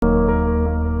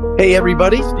Hey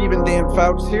everybody, Stephen Dan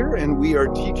Fouts here, and we are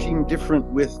teaching different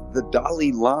with the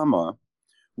Dalai Lama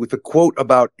with a quote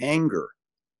about anger.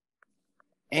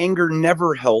 Anger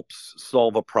never helps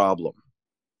solve a problem.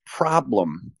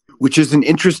 Problem, which is an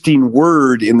interesting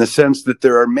word in the sense that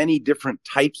there are many different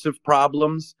types of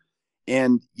problems.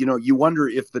 And, you wonder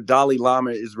if the Dalai Lama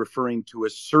is referring to a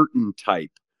certain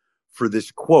type for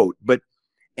this quote, but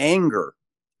anger,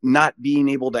 not being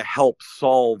able to help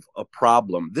solve a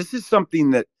problem. This is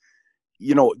something that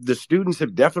the students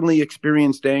have definitely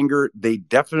experienced anger. They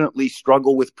definitely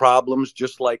struggle with problems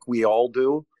just like we all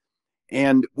do.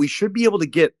 And we should be able to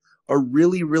get a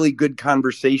really, really good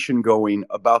conversation going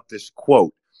about this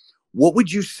quote. What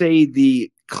would you say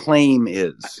the claim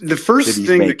is? The first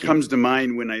thing that comes to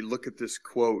mind when I look at this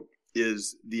quote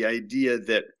is the idea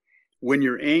that when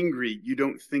you're angry, you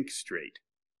don't think straight.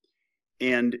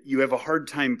 And you have a hard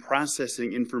time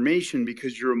processing information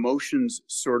because your emotions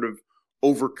sort of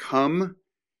overcome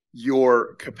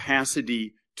your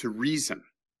capacity to reason.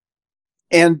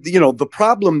 And, the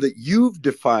problem that you've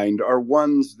defined are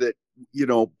ones that,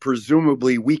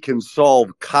 presumably we can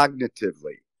solve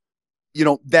cognitively.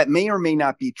 That may or may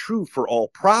not be true for all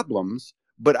problems,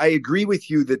 but I agree with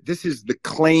you that this is the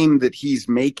claim that he's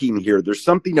making here. There's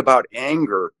something about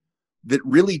anger that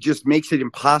really just makes it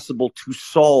impossible to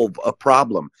solve a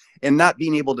problem, and not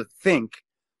being able to think.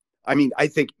 I mean, I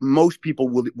think most people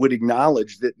would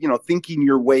acknowledge that, thinking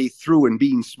your way through and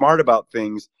being smart about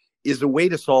things is a way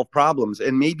to solve problems,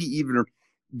 and maybe even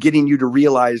getting you to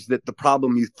realize that the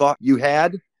problem you thought you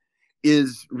had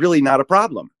is really not a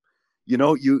problem.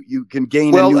 You can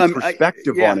gain a new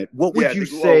perspective on it. What would you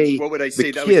say? What would I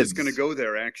say? I was just going to go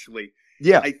there, actually.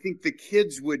 Yeah. I think the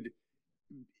kids would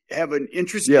have an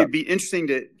interest. Yeah. It'd be interesting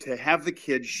to have the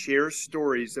kids share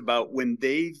stories about when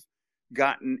they've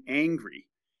gotten angry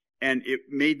and it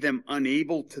made them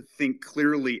unable to think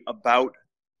clearly about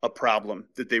a problem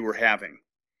that they were having.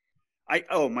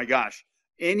 Oh my gosh,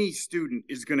 any student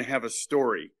is going to have a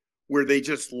story where they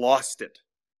just lost it.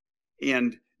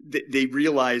 And they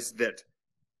realized that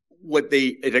what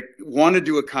they wanted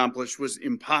to accomplish was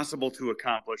impossible to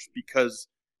accomplish because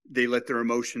they let their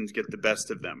emotions get the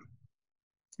best of them.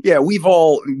 Yeah, we've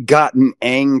all gotten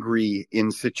angry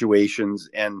in situations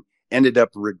and ended up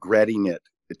regretting it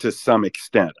to some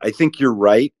extent. I think you're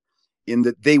right in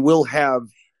that they will have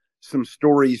some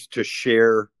stories to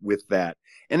share with that.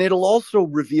 And it'll also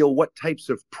reveal what types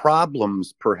of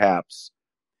problems, perhaps,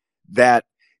 that,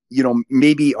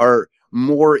 maybe are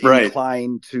more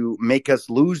inclined to make us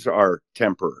lose our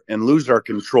temper and lose our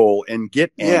control and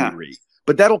get angry. Yeah.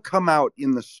 But that'll come out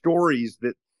in the stories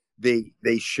that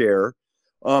they share.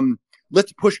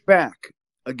 Let's push back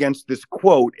against this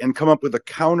quote and come up with a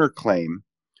counterclaim.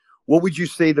 What would you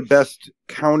say the best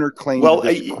counterclaim to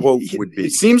this quote would be?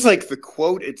 It seems like the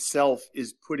quote itself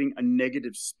is putting a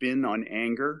negative spin on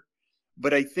anger.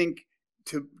 But I think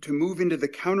to move into the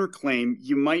counterclaim,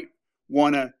 you might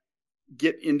want to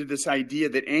get into this idea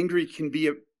that anger can be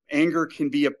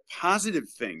a positive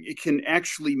thing. It can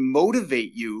actually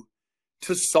motivate you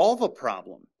to solve a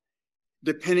problem,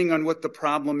 depending on what the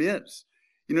problem is.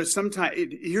 Sometimes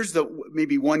here's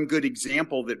maybe one good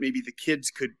example that maybe the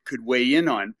kids could weigh in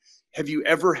on. Have you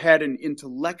ever had an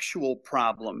intellectual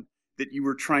problem that you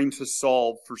were trying to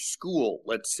solve for school,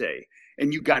 let's say,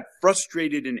 and you got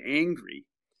frustrated and angry,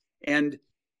 and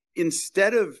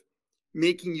instead of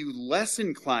making you less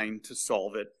inclined to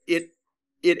solve it,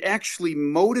 it actually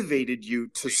motivated you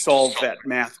to solve that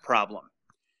math problem.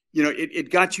 It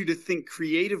got you to think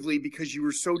creatively because you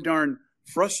were so darn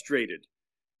frustrated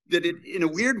that in a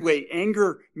weird way,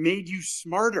 anger made you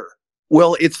smarter.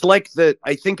 Well, it's like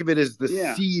I think of it as the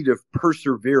seed of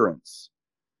perseverance.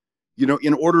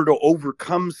 In order to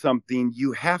overcome something,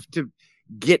 you have to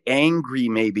get angry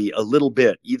maybe a little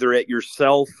bit, either at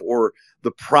yourself or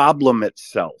the problem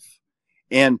itself.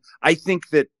 And I think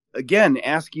that, again,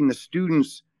 asking the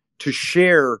students to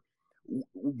share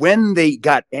when they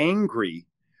got angry,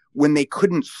 when they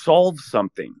couldn't solve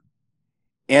something,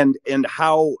 and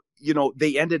how,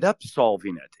 they ended up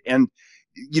solving it. And,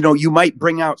 you might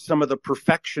bring out some of the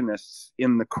perfectionists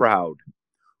in the crowd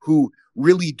who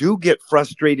really do get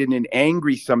frustrated and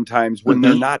angry sometimes when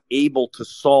they're not able to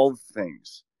solve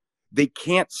things. They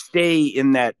can't stay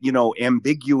in that,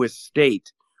 ambiguous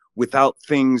state without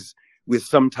things with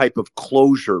some type of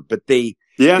closure, but they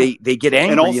get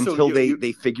angry also, until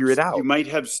they figure it out. You might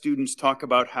have students talk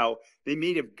about how they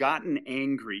may have gotten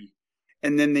angry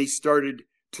and then they started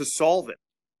to solve it.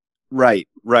 Right.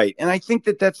 And I think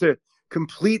that that's a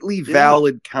completely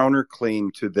valid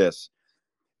counterclaim to this.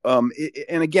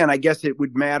 And again, I guess it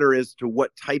would matter as to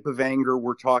what type of anger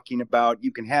we're talking about.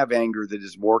 You can have anger that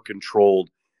is more controlled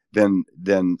than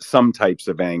some types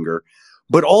of anger,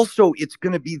 but also it's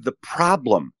going to be the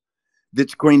problem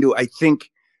that's going to, I think,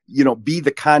 be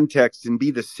the context and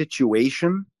be the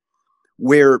situation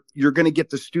where you're going to get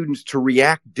the students to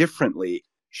react differently.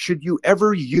 Should you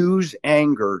ever use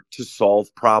anger to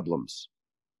solve problems?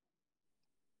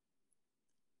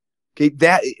 Okay,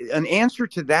 an answer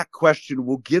to that question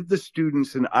will give the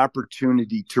students an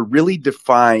opportunity to really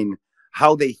define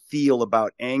how they feel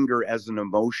about anger as an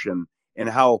emotion and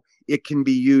how it can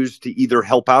be used to either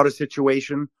help out a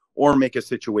situation or make a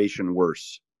situation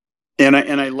worse. And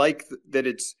I like that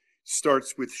it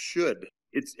starts with should.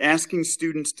 It's asking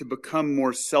students to become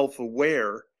more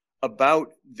self-aware about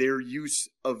their use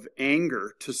of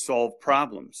anger to solve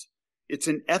problems. It's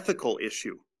an ethical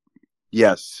issue.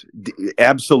 Yes,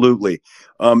 absolutely.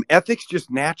 Ethics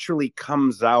just naturally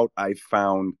comes out, I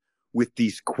found, with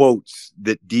these quotes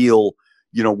that deal,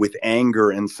 with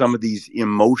anger and some of these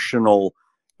emotional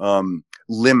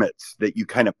limits that you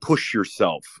kind of push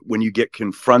yourself when you get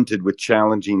confronted with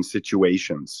challenging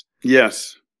situations.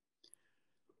 Yes.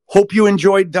 Hope you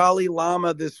enjoyed Dalai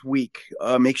Lama this week.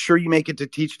 Make sure you make it to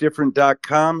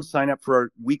teachdifferent.com. Sign up for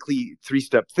our weekly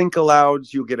 3-step Think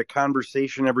Alouds. You'll get a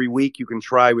conversation every week you can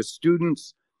try with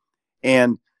students.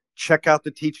 And check out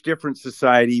the Teach Different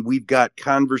Society. We've got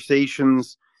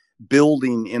conversations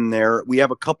building in there. We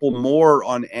have a couple more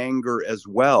on anger as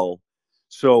well.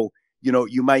 So,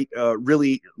 you might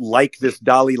really like this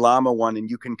Dalai Lama one, and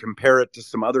you can compare it to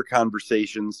some other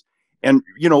conversations and,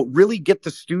 really get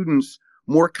the students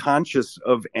more conscious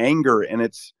of anger and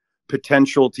its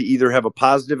potential to either have a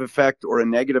positive effect or a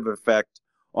negative effect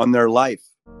on their life.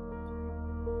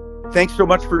 Thanks so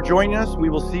much for joining us. We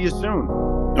will see you soon.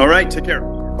 All right, take care.